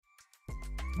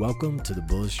Welcome to the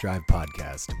Bullish Drive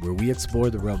Podcast, where we explore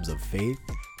the realms of faith,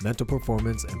 mental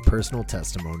performance, and personal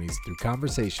testimonies through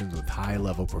conversations with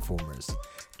high-level performers.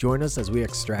 Join us as we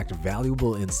extract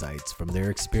valuable insights from their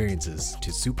experiences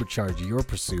to supercharge your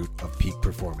pursuit of peak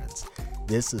performance.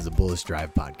 This is the Bullish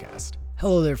Drive Podcast.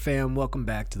 Hello there, fam. Welcome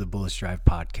back to the Bullish Drive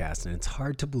Podcast, and it's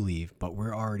hard to believe, but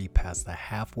we're already past the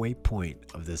halfway point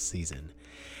of this season,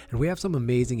 and we have some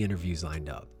amazing interviews lined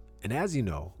up. And as you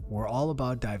know, we're all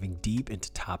about diving deep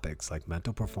into topics like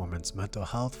mental performance, mental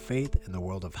health, faith, and the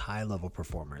world of high-level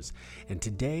performers. And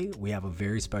today, we have a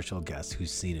very special guest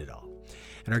who's seen it all.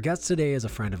 And our guest today is a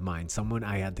friend of mine, someone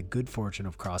I had the good fortune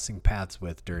of crossing paths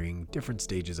with during different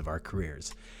stages of our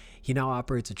careers. He now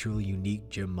operates a truly unique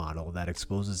gym model that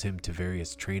exposes him to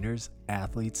various trainers,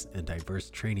 athletes, and diverse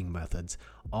training methods,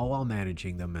 all while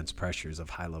managing the immense pressures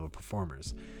of high-level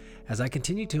performers. As I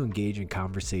continue to engage in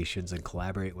conversations and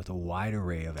collaborate with a wide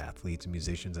array of athletes,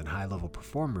 musicians, and high-level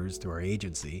performers through our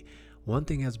agency, one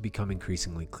thing has become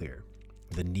increasingly clear: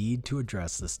 the need to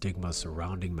address the stigma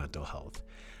surrounding mental health.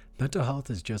 Mental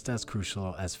health is just as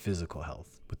crucial as physical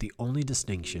health, with the only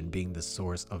distinction being the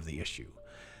source of the issue.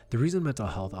 The reason mental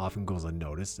health often goes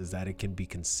unnoticed is that it can be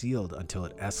concealed until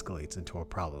it escalates into a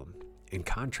problem. In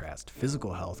contrast,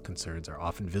 physical health concerns are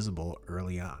often visible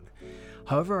early on.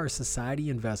 However, our society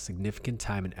invests significant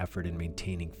time and effort in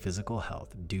maintaining physical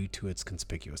health due to its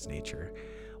conspicuous nature.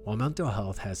 While mental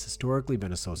health has historically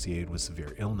been associated with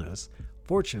severe illness,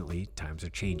 fortunately, times are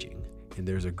changing, and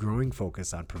there's a growing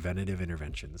focus on preventative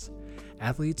interventions.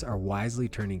 Athletes are wisely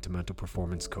turning to mental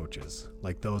performance coaches,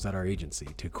 like those at our agency,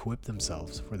 to equip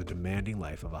themselves for the demanding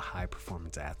life of a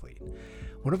high-performance athlete.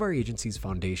 One of our agency's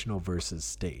foundational verses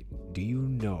state, "Do you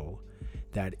know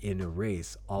that in a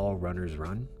race all runners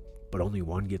run, but only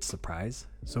one gets the prize?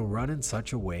 So run in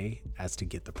such a way as to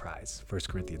get the prize." 1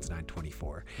 Corinthians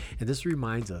 9:24. And this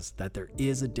reminds us that there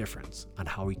is a difference on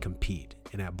how we compete.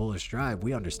 And at Bullish Drive,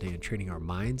 we understand training our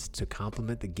minds to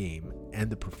complement the game and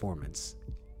the performance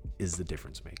is the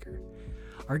difference maker.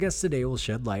 Our guest today will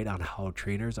shed light on how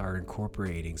trainers are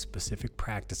incorporating specific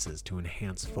practices to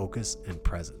enhance focus and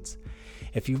presence.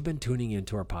 If you've been tuning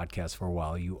into our podcast for a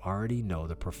while, you already know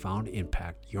the profound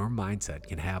impact your mindset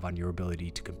can have on your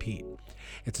ability to compete.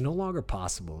 It's no longer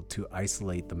possible to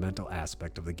isolate the mental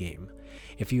aspect of the game.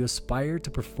 If you aspire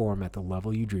to perform at the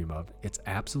level you dream of, it's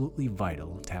absolutely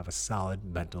vital to have a solid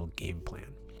mental game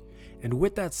plan. And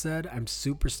with that said, I'm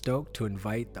super stoked to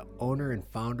invite the owner and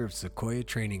founder of Sequoia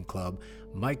Training Club,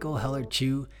 Michael Heller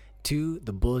Chu, to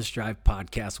the Bullish Drive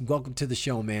Podcast. Welcome to the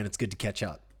show, man. It's good to catch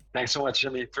up. Thanks so much,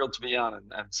 Jimmy. Thrilled to be on,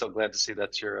 and I'm so glad to see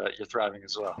that you're thriving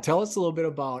as well. Tell us a little bit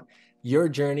about your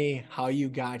journey, how you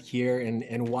got here,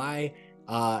 and why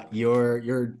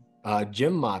your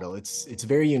gym model. It's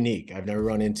very unique. I've never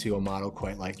run into a model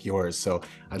quite like yours, so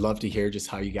I'd love to hear just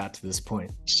how you got to this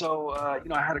point. So, I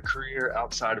had a career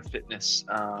outside of fitness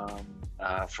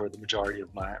for the majority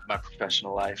of my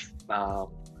professional life.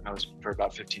 I was for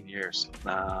about 15 years.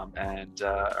 And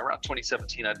around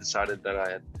 2017, I decided that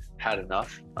I had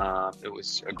enough. It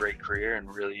was a great career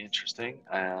and really interesting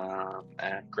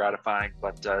and gratifying,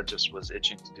 but just was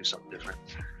itching to do something different.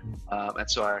 And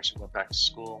so I actually went back to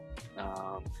school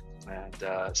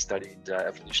and studied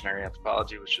evolutionary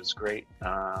anthropology, which was great.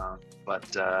 But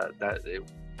that it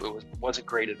wasn't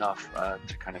great enough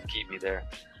to kind of keep me there.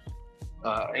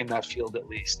 In that field at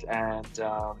least. And,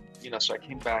 so I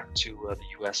came back to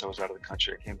the U.S. I was out of the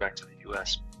country. I came back to the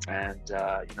U.S. and,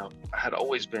 I had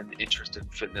always been interested in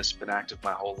fitness, been active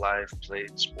my whole life,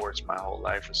 played sports my whole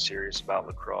life, was serious about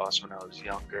lacrosse when I was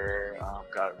younger,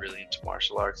 got really into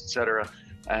martial arts, etc.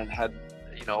 And had,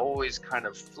 always kind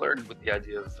of flirted with the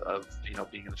idea of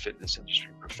being in the fitness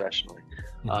industry professionally.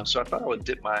 So I thought I would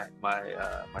dip my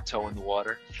toe in the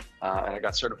water, and I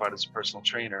got certified as a personal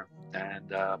trainer and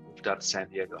moved out to San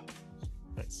Diego.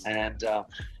 Nice. And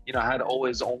I had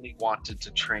always only wanted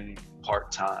to train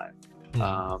part-time,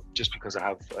 just because I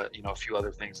have a few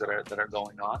other things that are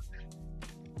going on.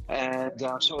 And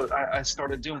so I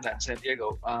started doing that in San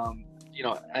Diego.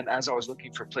 And as I was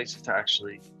looking for places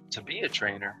to be a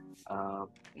trainer,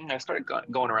 I started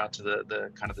going around to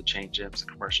the kind of the chain gyms, the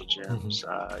commercial gyms.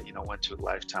 Went to a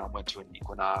Lifetime, went to an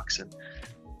Equinox, and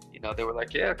they were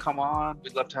like, "Yeah, come on,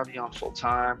 we'd love to have you on full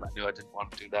time." I knew I didn't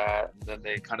want to do that, and then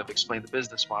they kind of explained the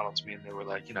business model to me, and they were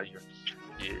like, you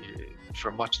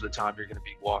for much of the time you're going to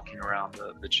be walking around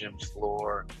the gym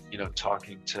floor,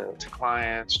 talking to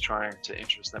clients, trying to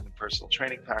interest them in personal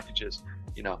training packages,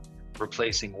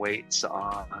 replacing weights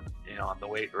on the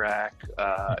weight rack,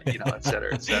 et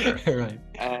cetera, et cetera. Right.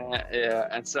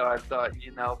 And so I thought,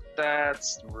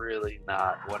 that's really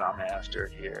not what I'm after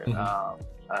here.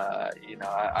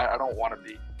 I don't want to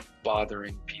be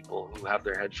bothering people who have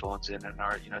their headphones in and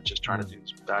are, just trying to do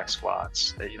back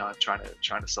squats, trying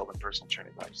to sell them personal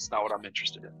training advice. It's not what I'm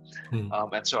interested in.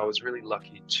 And so I was really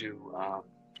lucky to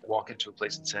walk into a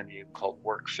place in San Diego called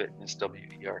Work Fitness,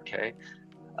 WERK,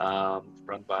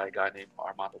 run by a guy named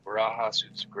Armando Barajas,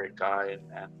 who's a great guy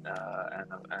and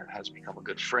has become a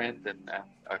good friend and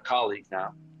a colleague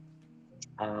now.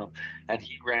 And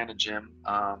he ran a gym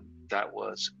that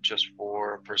was just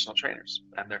for personal trainers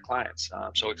and their clients,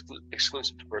 so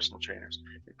exclusive to personal trainers,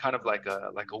 kind of like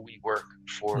a WeWork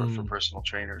for personal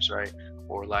trainers, right?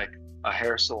 Or like a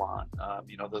hair salon.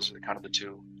 Those are kind of the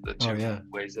two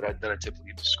ways that I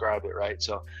typically describe it, right?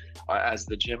 So as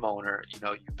the gym owner, you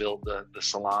build the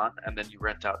salon and then you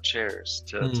rent out chairs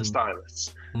to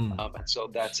stylists. And so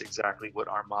that's exactly what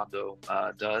Armando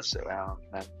does.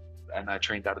 And I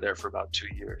trained out of there for about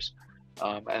 2 years.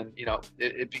 And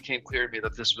it became clear to me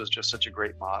that this was just such a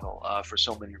great model for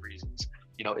so many reasons.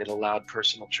 It allowed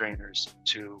personal trainers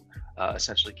to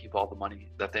essentially keep all the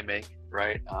money that they make,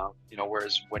 right?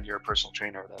 Whereas when you're a personal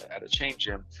trainer at a chain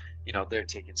gym, they're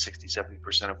taking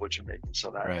 60-70% of what you're making. So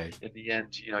that in the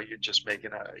end, you're just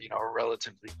making a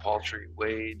relatively paltry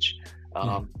wage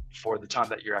for the time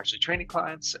that you're actually training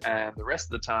clients, and the rest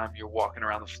of the time you're walking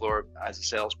around the floor as a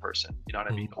salesperson, you know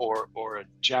what I mean, or a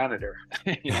janitor,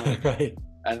 Right.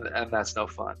 And that's no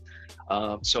fun.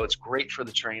 So it's great for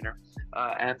the trainer,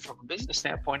 and from a business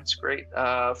standpoint, it's great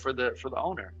for the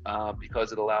owner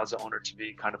because it allows the owner to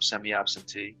be kind of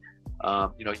semi-absentee.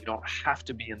 You don't have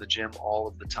to be in the gym all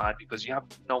of the time because you have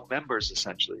no members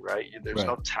essentially, right? There's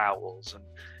no towels and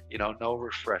no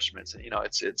refreshments.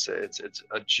 It's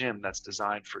a gym that's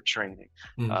designed for training,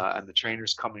 and the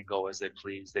trainers come and go as they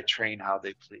please. They train how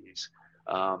they please,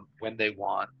 when they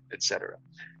want, etc.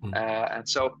 And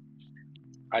so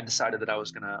I decided that I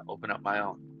was going to open up my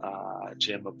own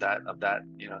gym of that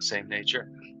same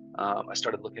nature. I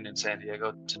started looking in San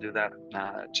Diego to do that.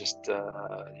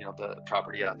 The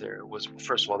property out there was,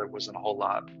 first of all, there wasn't a whole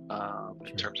lot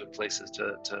in terms of places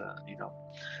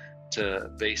to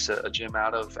base a gym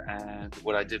out of, and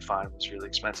what I did find was really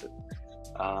expensive.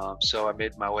 So I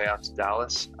made my way out to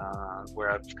Dallas,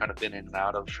 where I've kind of been in and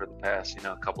out of for the past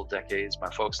couple decades. My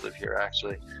folks live here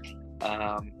actually.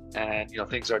 And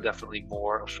things are definitely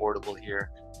more affordable here.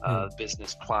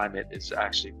 Business climate is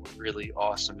actually really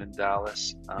awesome in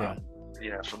Dallas.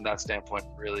 From that standpoint,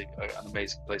 really an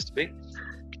amazing place to be.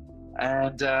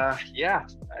 And I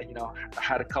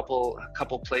had a couple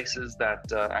places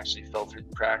that actually fell through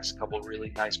the cracks. A couple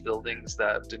really nice buildings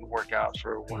that didn't work out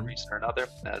for one reason or another,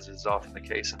 as is often the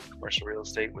case in commercial real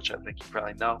estate, which I think you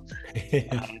probably know.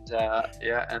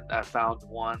 And I found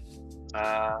one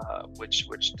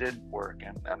which did work,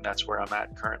 and that's where I'm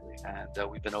at currently. And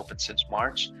we've been open since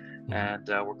March, and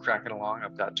we're cracking along.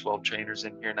 I've got 12 trainers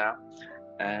in here now,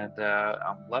 and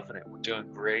I'm loving it. We're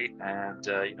doing great, and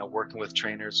working with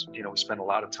trainers, we spend a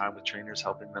lot of time with trainers,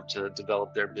 helping them to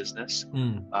develop their business,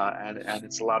 and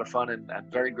it's a lot of fun and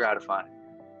very gratifying.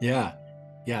 Yeah,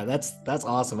 that's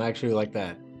awesome. I actually like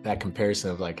that comparison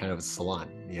of like kind of a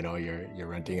salon. You're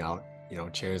renting out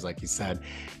chairs, like you said.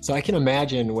 So I can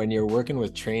imagine when you're working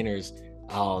with trainers,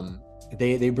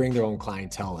 they bring their own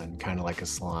clientele in, kind of like a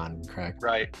salon, correct?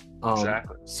 Right.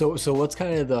 Exactly. So what's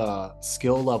kind of the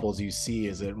skill levels you see?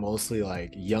 Is it mostly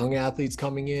like young athletes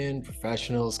coming in,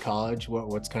 professionals, college?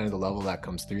 What's kind of the level that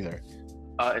comes through there?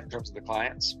 In terms of the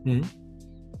clients?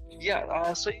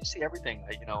 So you see everything.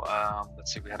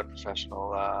 Let's see, we had a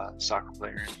professional soccer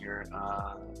player in here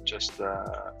just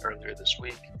earlier this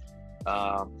week.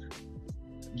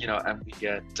 And we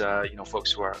get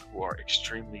folks who are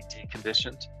extremely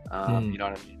deconditioned. You know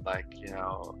what I mean? Like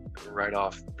right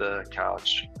off the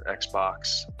couch,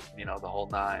 Xbox, the whole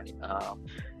nine.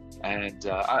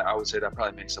 I would say that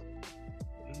probably makes up,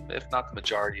 if not the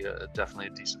majority, definitely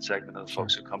a decent segment of the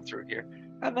folks who come through here.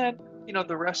 And then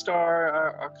the rest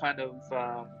are kind of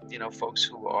folks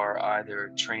who are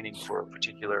either training for a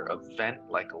particular event,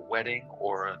 like a wedding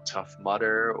or a Tough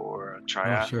Mudder or a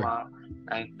triathlon.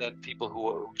 And then people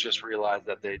who just realize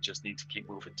that they just need to keep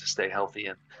moving to stay healthy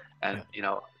and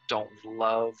don't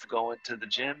love going to the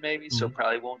gym maybe, so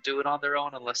probably won't do it on their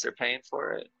own unless they're paying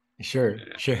for it. Sure.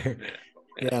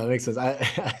 Yeah, it makes sense.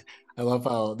 I love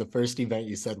how the first event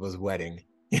you said was wedding.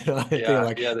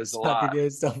 There's a lot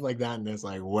stuff like that, and there's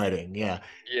like wedding. Yeah.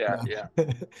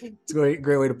 It's a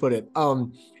great way to put it.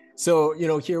 So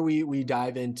here we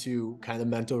dive into kind of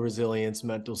mental resilience,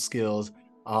 mental skills.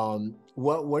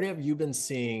 What have you been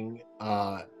seeing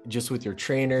just with your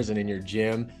trainers and in your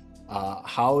gym?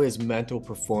 How is mental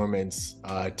performance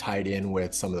tied in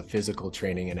with some of the physical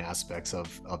training and aspects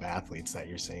of athletes that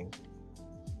you're seeing?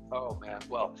 Oh man,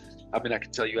 well, I mean, I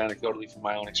can tell you anecdotally from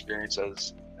my own experience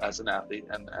as an athlete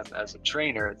and as a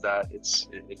trainer that it's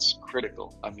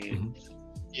critical. I mean,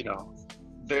 you know,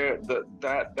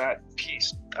 that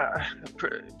piece,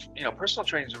 personal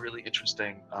training is a really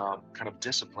interesting kind of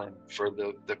discipline for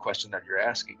the question that you're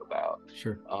asking about.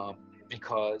 Sure.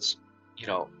 Because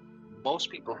most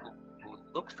people who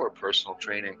look for personal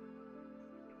training,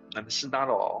 and this is not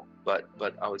all, but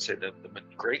I would say that the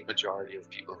great majority of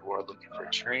people who are looking for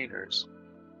trainers,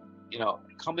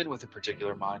 come in with a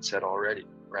particular mindset already,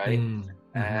 right?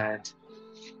 And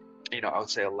I would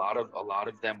say a lot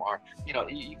of them are,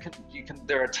 you can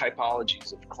there are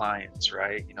typologies of clients,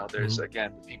 right? There's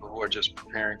again people who are just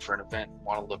preparing for an event and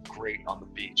want to look great on the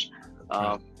beach.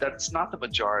 That's not the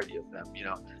majority of them.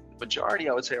 The majority,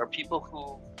 I would say, are people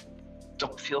who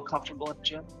don't feel comfortable in the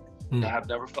gym, have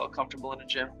never felt comfortable in a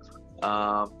gym,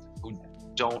 who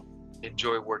don't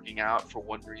enjoy working out for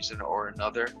one reason or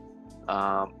another,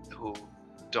 who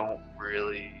don't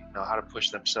really know how to push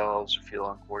themselves or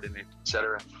feel uncoordinated,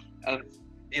 etc. And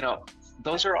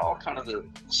those are all kind of the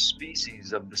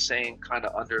species of the same kind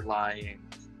of underlying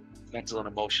mental and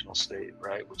emotional state,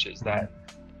 right? Which is that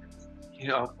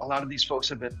a lot of these folks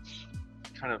have been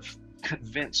kind of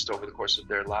convinced over the course of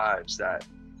their lives that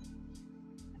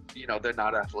they're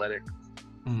not athletic,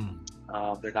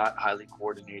 they're not highly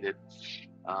coordinated,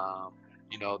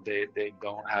 they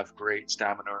don't have great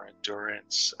stamina or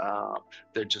endurance,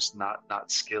 they're just not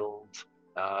skilled,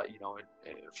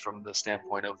 from the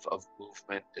standpoint of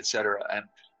movement, etc.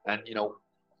 And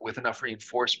with enough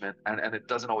reinforcement, and it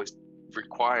doesn't always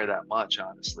require that much,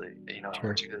 honestly, Sure.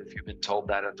 particularly if you've been told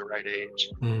that at the right age,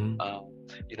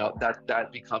 that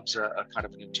becomes a kind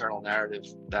of an internal narrative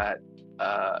that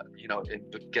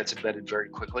it gets embedded very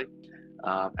quickly,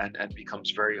 and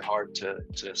becomes very hard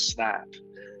to snap.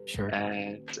 Sure.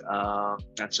 And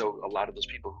so a lot of those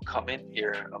people who come in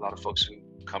here, a lot of folks who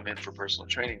come in for personal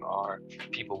training are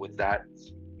people with that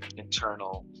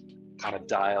internal kind of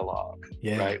dialogue,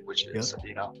 right? Which is,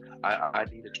 I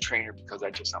need a trainer because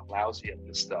I'm lousy at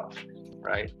this stuff,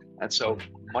 right? And so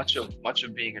much of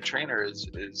being a trainer is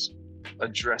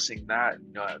addressing that.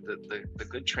 The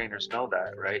good trainers know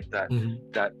that, right? That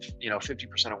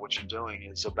 50% of what you're doing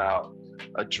is about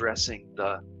addressing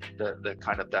the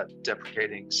kind of that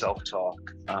deprecating self-talk,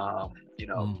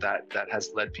 that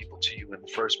has led people to you in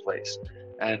the first place.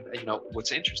 And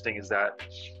what's interesting is that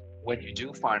when you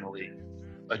do finally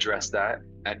address that,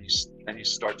 and you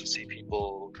start to see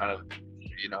people kind of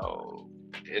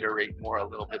iterate a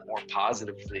little bit more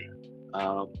positively,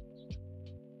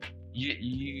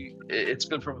 it's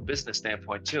good from a business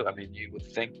standpoint too. I mean, you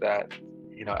would think that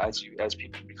as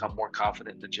people become more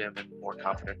confident in the gym and more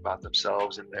confident about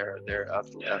themselves and their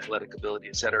athletic ability,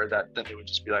 etc., that then they would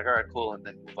just be like, all right, cool, and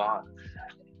then move on.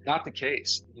 Not the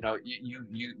case.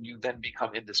 You then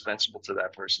become indispensable to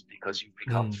that person, because you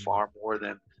become far more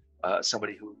than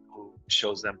somebody who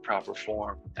shows them proper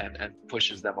form and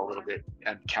pushes them a little bit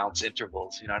and counts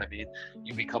intervals. You know what I mean?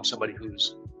 You become somebody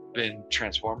who's been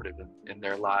transformative in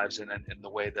their lives and in the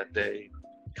way that they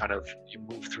kind of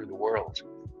move through the world.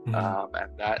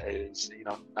 And that is,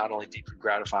 not only deeply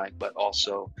gratifying, but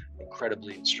also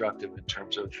incredibly instructive in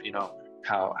terms of,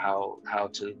 how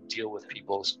to deal with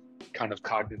people's kind of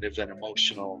cognitive and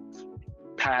emotional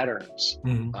patterns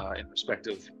in respect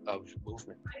of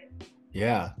movement.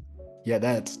 Yeah,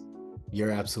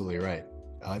 you're absolutely right.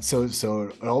 So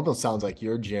it almost sounds like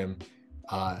your gym,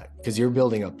 because you're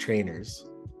building up trainers,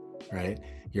 right?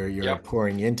 You're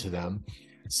pouring into them.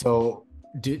 So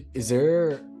is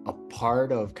there a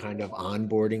part of kind of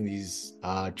onboarding these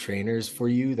trainers for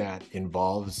you that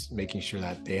involves making sure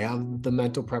that they have the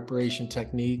mental preparation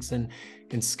techniques and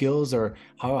skills, or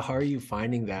how are you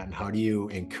finding that, and how do you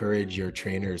encourage your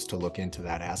trainers to look into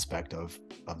that aspect of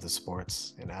the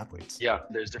sports and athletes? Yeah,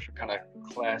 there's different kind of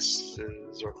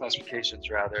classes or classifications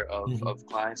rather of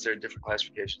clients. There are different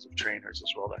classifications of trainers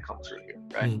as well that come through here,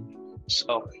 right?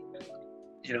 So,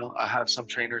 I have some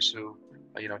trainers who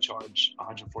charge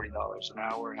 $140 an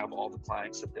hour, have all the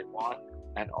clients that they want,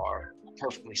 and are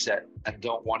perfectly set and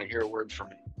don't want to hear a word from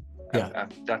me.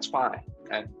 And that's fine.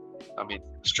 And I mean,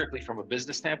 strictly from a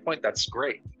business standpoint, that's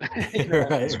great.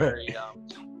 It's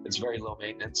very low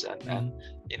maintenance, and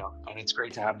it's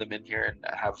great to have them in here and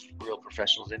have real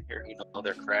professionals in here who know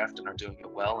their craft and are doing it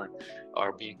well and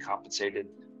are being compensated,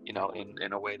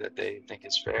 in a way that they think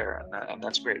is fair, and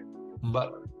that's great.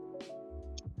 But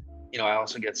I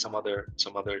also get some other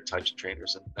types of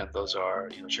trainers, and those are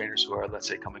trainers who are, let's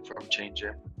say, coming from chain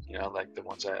gym, like the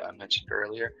ones I mentioned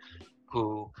earlier,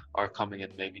 who are coming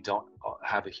and maybe don't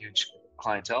have a huge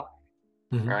clientele,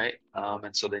 right?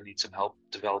 And so they need some help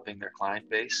developing their client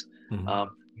base.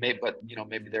 Maybe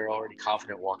they're already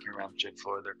confident walking around the gym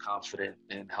floor. They're confident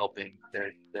in helping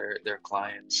their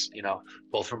clients,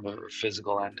 both from a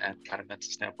physical and kind of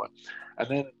mental standpoint. And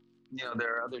then,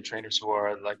 there are other trainers who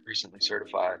are like recently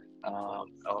certified, or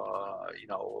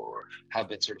have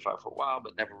been certified for a while,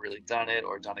 but never really done it,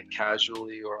 or done it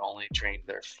casually, or only trained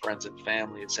their friends and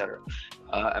family, etc.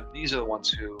 And these are the ones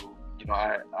who,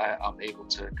 I'm able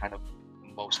to kind of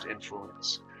most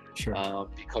influence. Sure.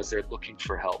 Because they're looking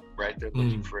for help, right? They're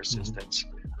looking for assistance.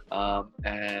 I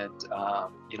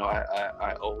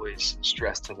always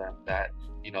stress to them that,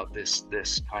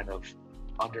 this kind of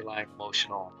underlying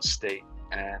emotional state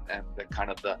and the kind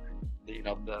of the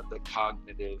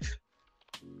cognitive,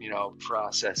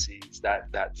 processes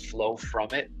that flow from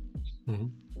it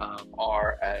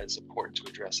are as important to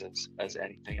address as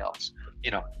anything else,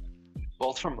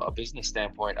 both from a business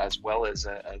standpoint as well as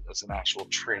an actual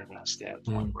training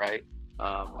standpoint, right?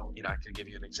 I can give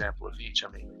you an example of each. I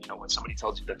mean, when somebody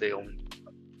tells you that they only,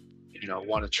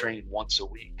 want to train once a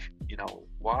week,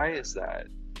 why is that?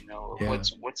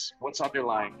 What's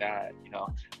underlying that?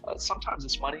 Sometimes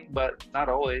it's money, but not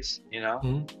always.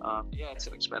 It's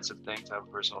an expensive thing to have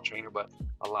a personal trainer, but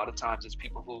a lot of times it's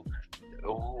people who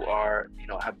are,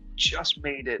 have just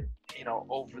made it,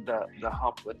 over the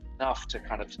hump enough to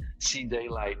kind of see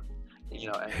daylight,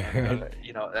 and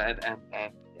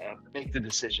make the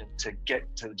decision to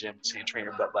get to the gym and see a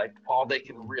trainer, but like all they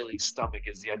can really stomach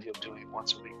is the idea of doing it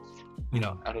once a week.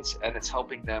 And it's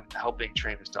helping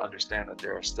trainers to understand that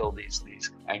there are still these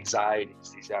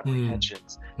anxieties, these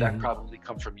apprehensions that probably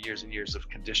come from years and years of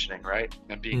conditioning, right?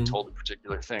 And being told a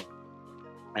particular thing,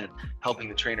 and helping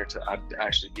the trainer to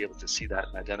actually be able to see that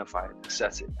and identify it,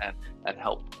 assess it, and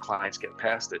help clients get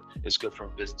past it is good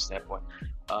from a business standpoint,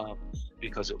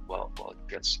 because it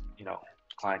gets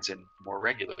clients in more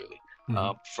regularly.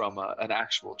 From an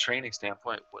actual training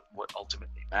standpoint, what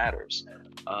ultimately matters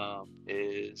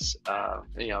is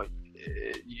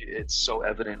it's so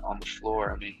evident on the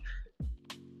floor. I mean,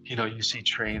 you see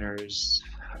trainers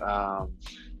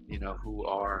who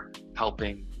are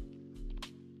helping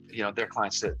their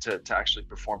clients to actually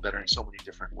perform better in so many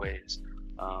different ways.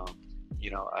 I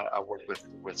work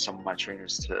with some of my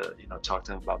trainers to talk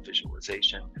to them about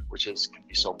visualization, which can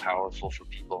be so powerful for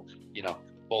people,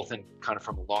 both in kind of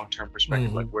from a long-term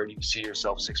perspective, like where do you see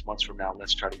yourself 6 months from now?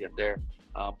 Let's try to get there.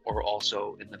 Or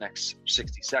also in the next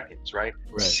 60 seconds, right?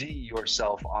 See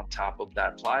yourself on top of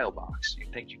that plyo box. You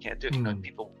think you can't do it.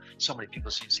 So many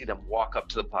people, you see them walk up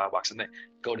to the plyo box and they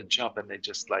go to jump and they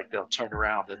just they'll turn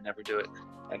around and never do it.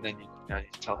 And then you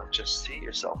tell them, just see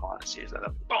yourself on it, see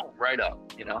yourself, boom, right up,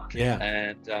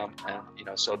 And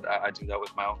so I do that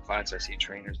with my own clients. I see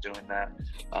trainers doing that.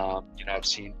 I've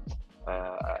seen,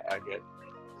 I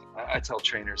tell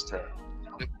trainers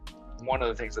one of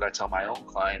the things that I tell my own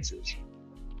clients is,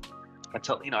 I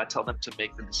tell them to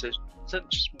make the decision. So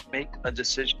just make a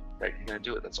decision that you're going to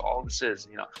do it. That's all this is.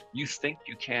 You think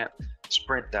you can't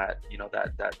sprint that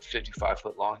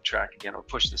 55-foot long track again, or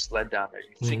push the sled down there.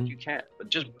 You think you can't, but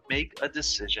just make a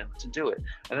decision to do it.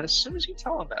 And then as soon as you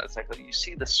tell them that, it's like you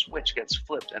see the switch gets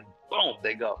flipped, and boom,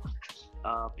 they go.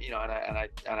 And I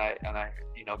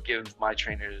give my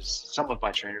trainers, some of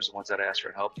my trainers, the ones that ask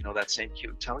for help, that same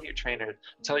cue. Tell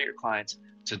your clients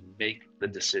to make the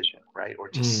decision, right? Or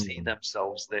to see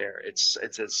themselves there. It's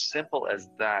as simple as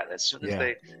that. As soon as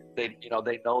they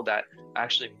know that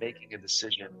actually making a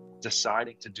decision,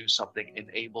 deciding to do something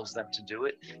enables them to do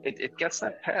it. It gets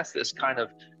them past this kind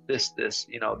of this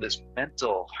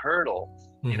mental hurdle,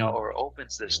 or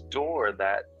opens this door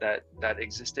that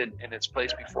existed in its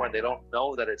place before, and they don't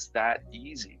know that it's that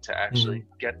easy to actually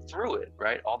get through it,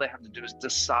 right? All they have to do is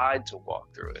decide to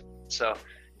walk through it. So,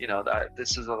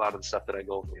 this is a lot of the stuff that I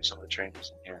go over with some of the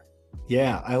trainers in here.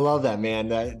 Yeah, I love that, man.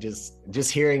 That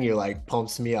just hearing you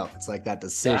pumps me up. It's like that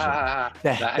decision,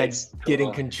 that's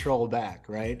getting control back,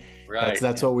 right? Right.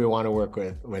 That's what we want to work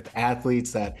with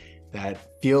athletes that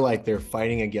feel like they're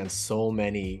fighting against so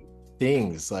many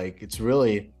things. Like, it's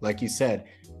really, like you said,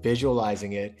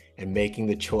 visualizing it and making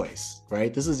the choice,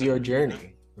 right? This is your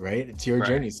journey, right? It's your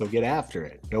journey, so get after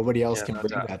it. Nobody else can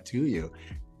bring that to you.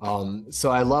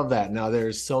 So I love that. Now,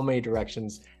 there's so many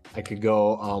directions I could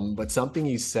go, but something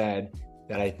you said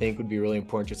that I think would be really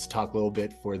important just to talk a little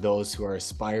bit for those who are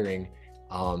aspiring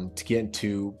to get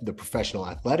into the professional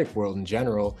athletic world in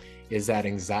general is that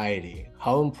anxiety.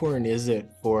 How important is it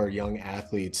for young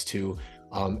athletes to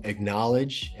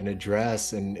acknowledge and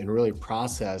address and really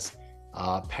process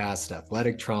past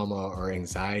athletic trauma or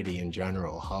anxiety in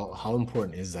general? How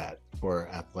important is that for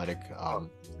athletic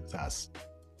success?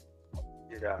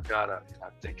 I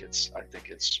think it's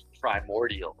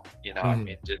primordial, I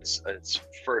mean, it's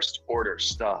first order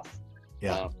stuff.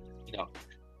 Yeah. You know,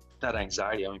 that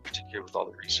anxiety, I mean, particularly with all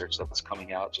the research that's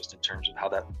coming out just in terms of how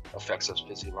that affects us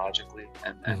physiologically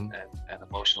and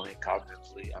emotionally and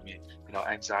cognitively. I mean,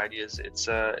 anxiety it's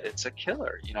a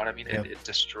killer, you know what I mean? Yep. It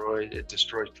destroys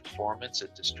performance.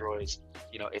 It destroys,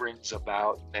 it brings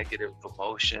about negative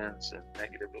emotions and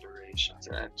negative iterations,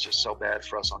 and it's just so bad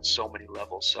for us on so many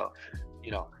levels. So,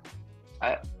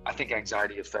 I think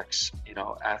anxiety affects,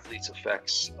 athletes,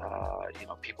 affects,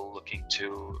 people looking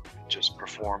to just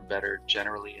perform better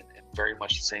generally in very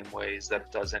much the same ways that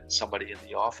it does somebody in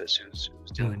the office who's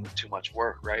dealing with too much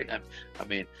work, right? And I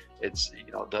mean, it's,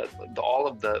 the all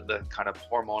of the kind of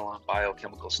hormonal and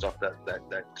biochemical stuff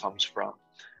that comes from,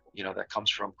 that comes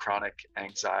from chronic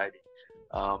anxiety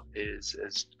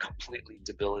is completely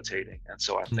debilitating. And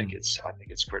so I think it's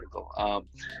critical.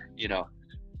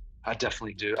 I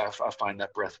definitely do. I find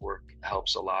that breath work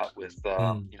helps a lot with,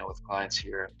 with clients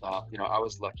here. I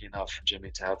was lucky enough, Jimmy,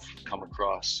 to have come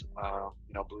across,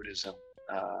 Buddhism,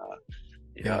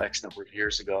 X number of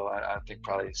years ago. I think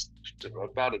probably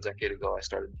about a decade ago, I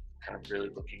started kind of really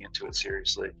looking into it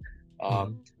seriously.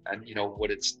 And, what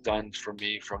it's done for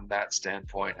me from that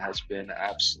standpoint has been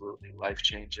absolutely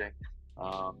life-changing.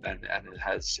 And it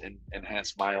has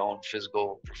enhanced my own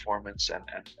physical performance and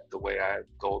the way I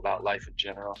go about life in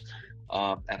general.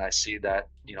 And I see that,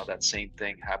 that same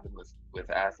thing happen with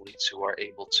athletes who are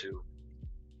able to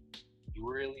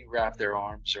really wrap their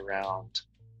arms around,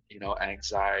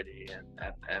 anxiety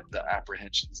and the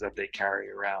apprehensions that they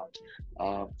carry around.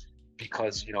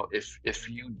 Because, if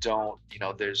you don't,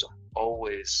 there's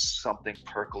always something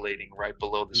percolating right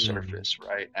below the surface,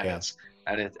 right? And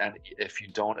and if you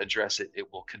don't address it,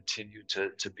 it will continue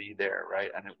to be there, right?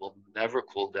 And it will never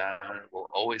cool down. It will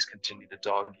always continue to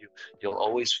dog you. You'll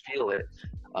always feel it.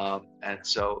 And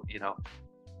so,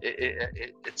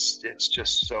 it's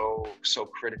just so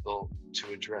critical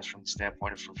to address from the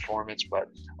standpoint of performance, but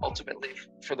ultimately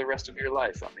for the rest of your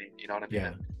life. I mean, you know what I mean?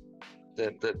 Yeah.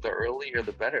 The earlier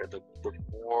the better. The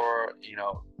more you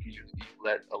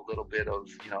let a little bit of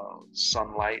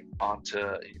sunlight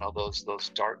onto those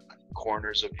dark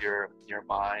corners of your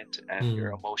mind and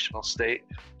your emotional state,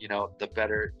 the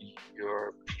better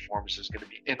your performance is going to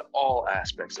be in all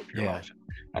aspects of your life.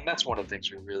 And that's one of the things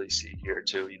we really see here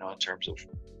too, in terms of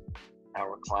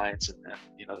our clients and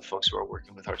the folks who are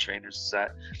working with our trainers, is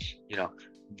that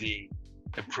the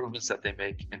improvements that they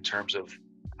make in terms of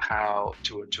how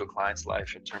to a client's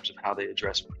life, in terms of how they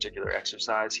address a particular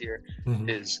exercise here,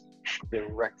 is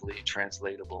directly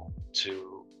translatable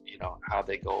to how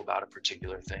they go about a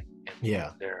particular thing in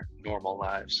their normal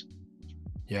lives.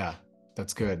 Yeah,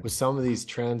 that's good. With some of these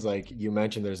trends, like you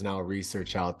mentioned, there's now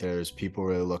research out there, there's people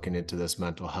really looking into this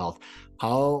mental health.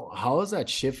 How is that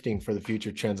shifting for the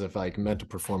future trends of like mental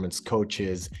performance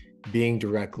coaches being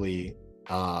directly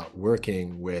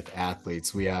working with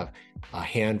athletes? We have a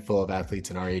handful of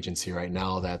athletes in our agency right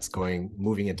now that's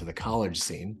moving into the college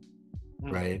scene,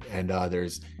 right? And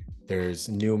there's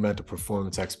new mental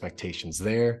performance expectations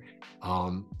there.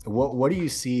 What do you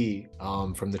see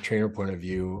from the trainer point of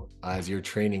view as you're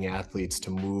training athletes to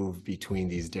move between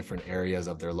these different areas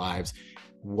of their lives?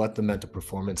 What the mental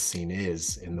performance scene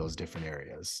is in those different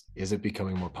areas? Is it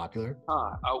becoming more popular?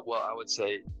 Well, I would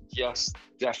say yes,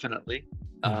 definitely.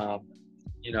 What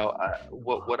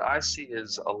I see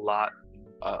is a lot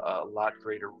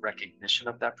greater recognition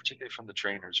of that, particularly from the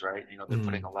trainers, right? They're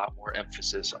putting a lot more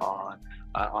emphasis on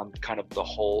kind of the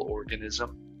whole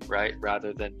organism, right?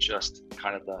 Rather than just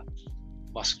kind of the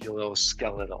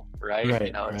musculoskeletal,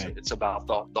 right? It's about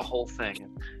the whole thing.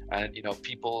 And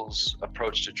people's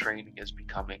approach to training is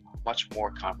becoming much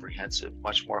more comprehensive,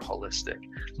 much more holistic.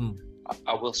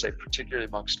 I will say, particularly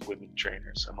amongst women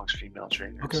trainers, amongst female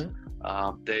trainers,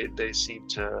 they seem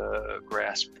to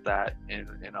grasp that in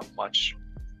a much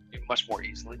more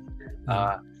easily.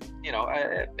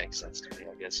 It makes sense to me,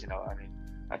 I guess.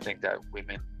 I think that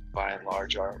women by and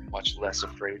large are much less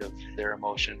afraid of their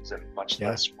emotions and much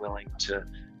less willing to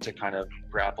kind of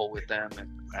grapple with them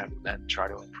and try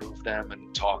to improve them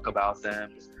and talk about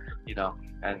them,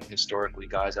 and historically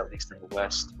guys, at least in the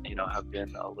West, have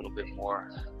been a little bit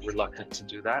more reluctant to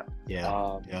do that.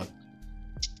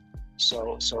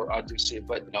 So I do see it,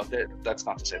 but that's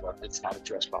not to say that it's not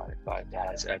addressed by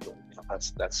guys ever.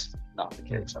 That's not the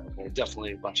case. I mean, there are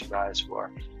definitely a bunch of guys who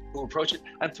approach it,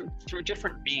 and through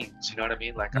different means. You know what I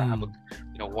mean? Like I have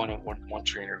one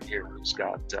trainer here who's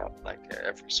got like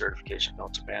every certification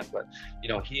known to man, but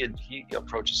he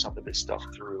approaches some of this stuff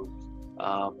through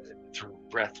through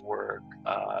breath work,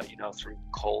 through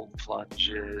cold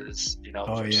plunges, through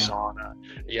yeah. sauna.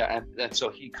 Yeah. And so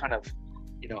he kind of,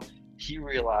 he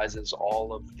realizes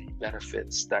all of the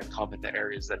benefits that come in the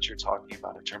areas that you're talking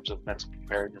about in terms of mental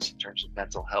preparedness, in terms of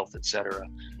mental health, etc.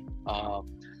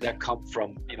 That come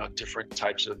from, different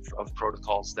types of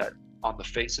protocols that on the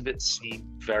face of it seem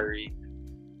very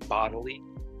bodily,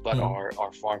 but are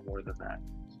far more than that.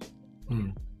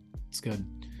 It's good.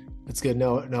 It's good.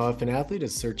 No, if an athlete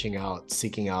is seeking out,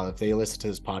 if they listen to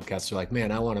this podcast, they're like,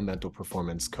 man, I want a mental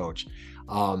performance coach.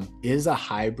 Is a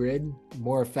hybrid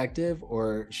more effective,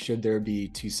 or should there be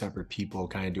two separate people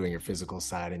kind of doing your physical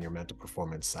side and your mental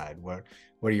performance side? What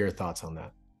are your thoughts on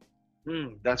that?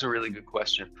 That's a really good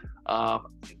question. I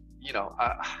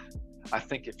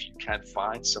think if you can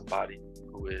find somebody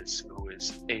who is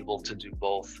able to do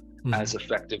both as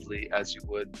effectively as you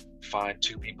would find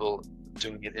two people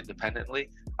doing it independently,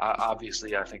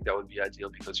 obviously I think that would be ideal,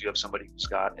 because you have somebody who's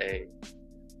got a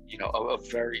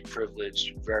very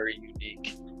privileged, very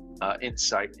unique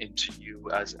insight into you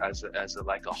as a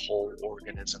like a whole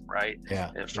organism, right? Yeah.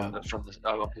 And from the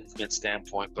movement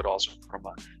standpoint, but also from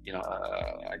I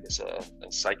guess a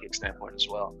psychic standpoint as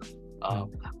well. I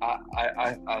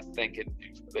think,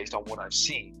 based on what I've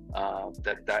seen,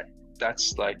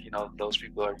 that's like, those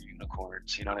people are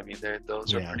unicorns. You know what I mean?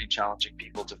 Those are pretty challenging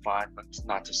people to find. But it's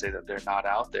not to say that they're not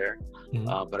out there,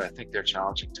 but I think they're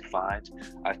challenging to find.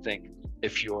 I think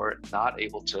if you're not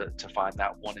able to find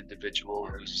that one individual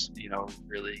who's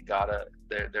really got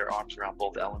their arms around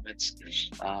both elements,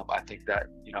 I think that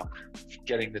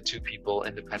getting the two people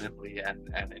independently and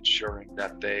ensuring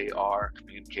that they are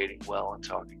communicating well and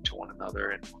talking to one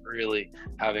another and really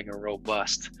having a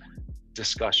robust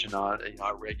discussion on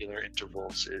regular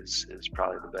intervals is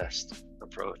probably the best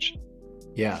approach.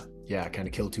 Yeah, kind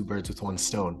of kill two birds with one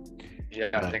stone.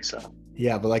 I think so.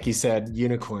 Yeah, but like you said,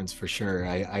 unicorns for sure.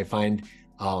 I find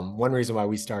one reason why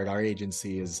we started our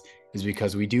agency is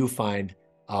because we do find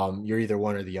you're either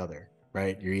one or the other,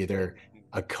 right? You're either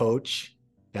a coach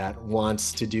that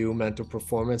wants to do mental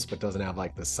performance but doesn't have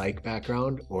like the psych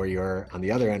background, or you're on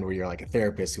the other end where you're like a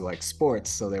therapist who likes sports,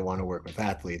 so they want to work with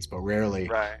athletes, but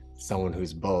rarely someone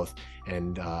who's both.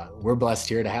 And we're blessed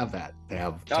here to have that. They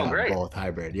have both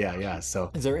hybrid. Yeah.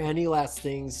 So is there any last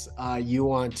things you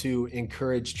want to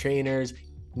encourage trainers,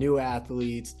 new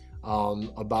athletes,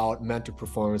 about mental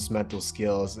performance, mental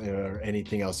skills, or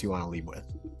anything else you want to leave with?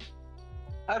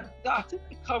 I think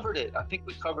we covered it.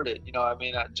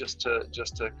 Just to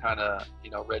kind of,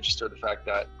 register the fact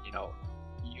that, you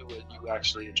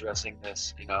actually addressing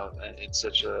this, in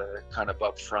such a kind of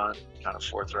upfront, kind of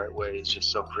forthright way is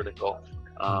just so critical,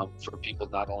 for people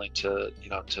not only to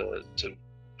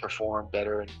perform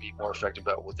better and be more effective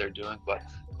about what they're doing, but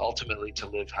ultimately to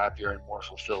live happier and more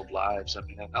fulfilled lives. And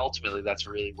ultimately that's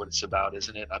really what it's about,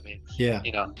 isn't it?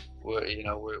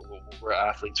 We're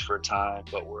athletes for a time,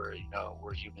 but we're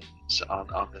humans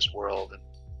on this world,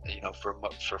 and for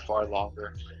far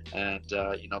longer. And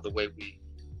the way we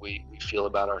feel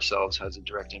about ourselves has a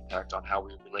direct impact on how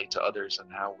we relate to others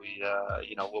and how we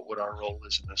what our role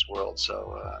is in this world.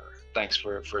 So thanks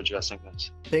for addressing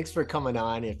this. Thanks for coming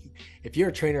on. If you're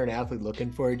a trainer and athlete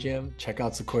looking for a gym, check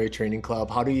out Sequoia Training Club.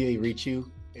 How do you reach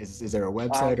you? Is there a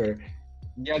website or?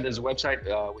 Yeah, there's a website,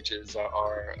 which is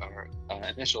our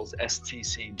initials,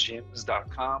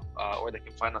 stcgyms.com, or they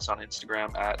can find us on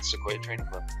Instagram at Sequoia Training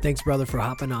Club. Thanks, brother, for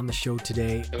hopping on the show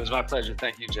today. It was my pleasure.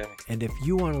 Thank you, Jamie. And if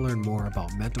you want to learn more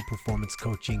about mental performance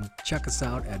coaching, check us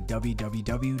out at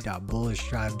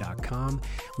www.bullishDrive.com.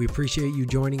 We appreciate you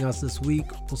joining us this week.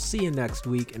 We'll see you next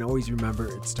week. And always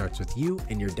remember, it starts with you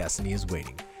and your destiny is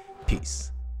waiting.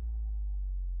 Peace.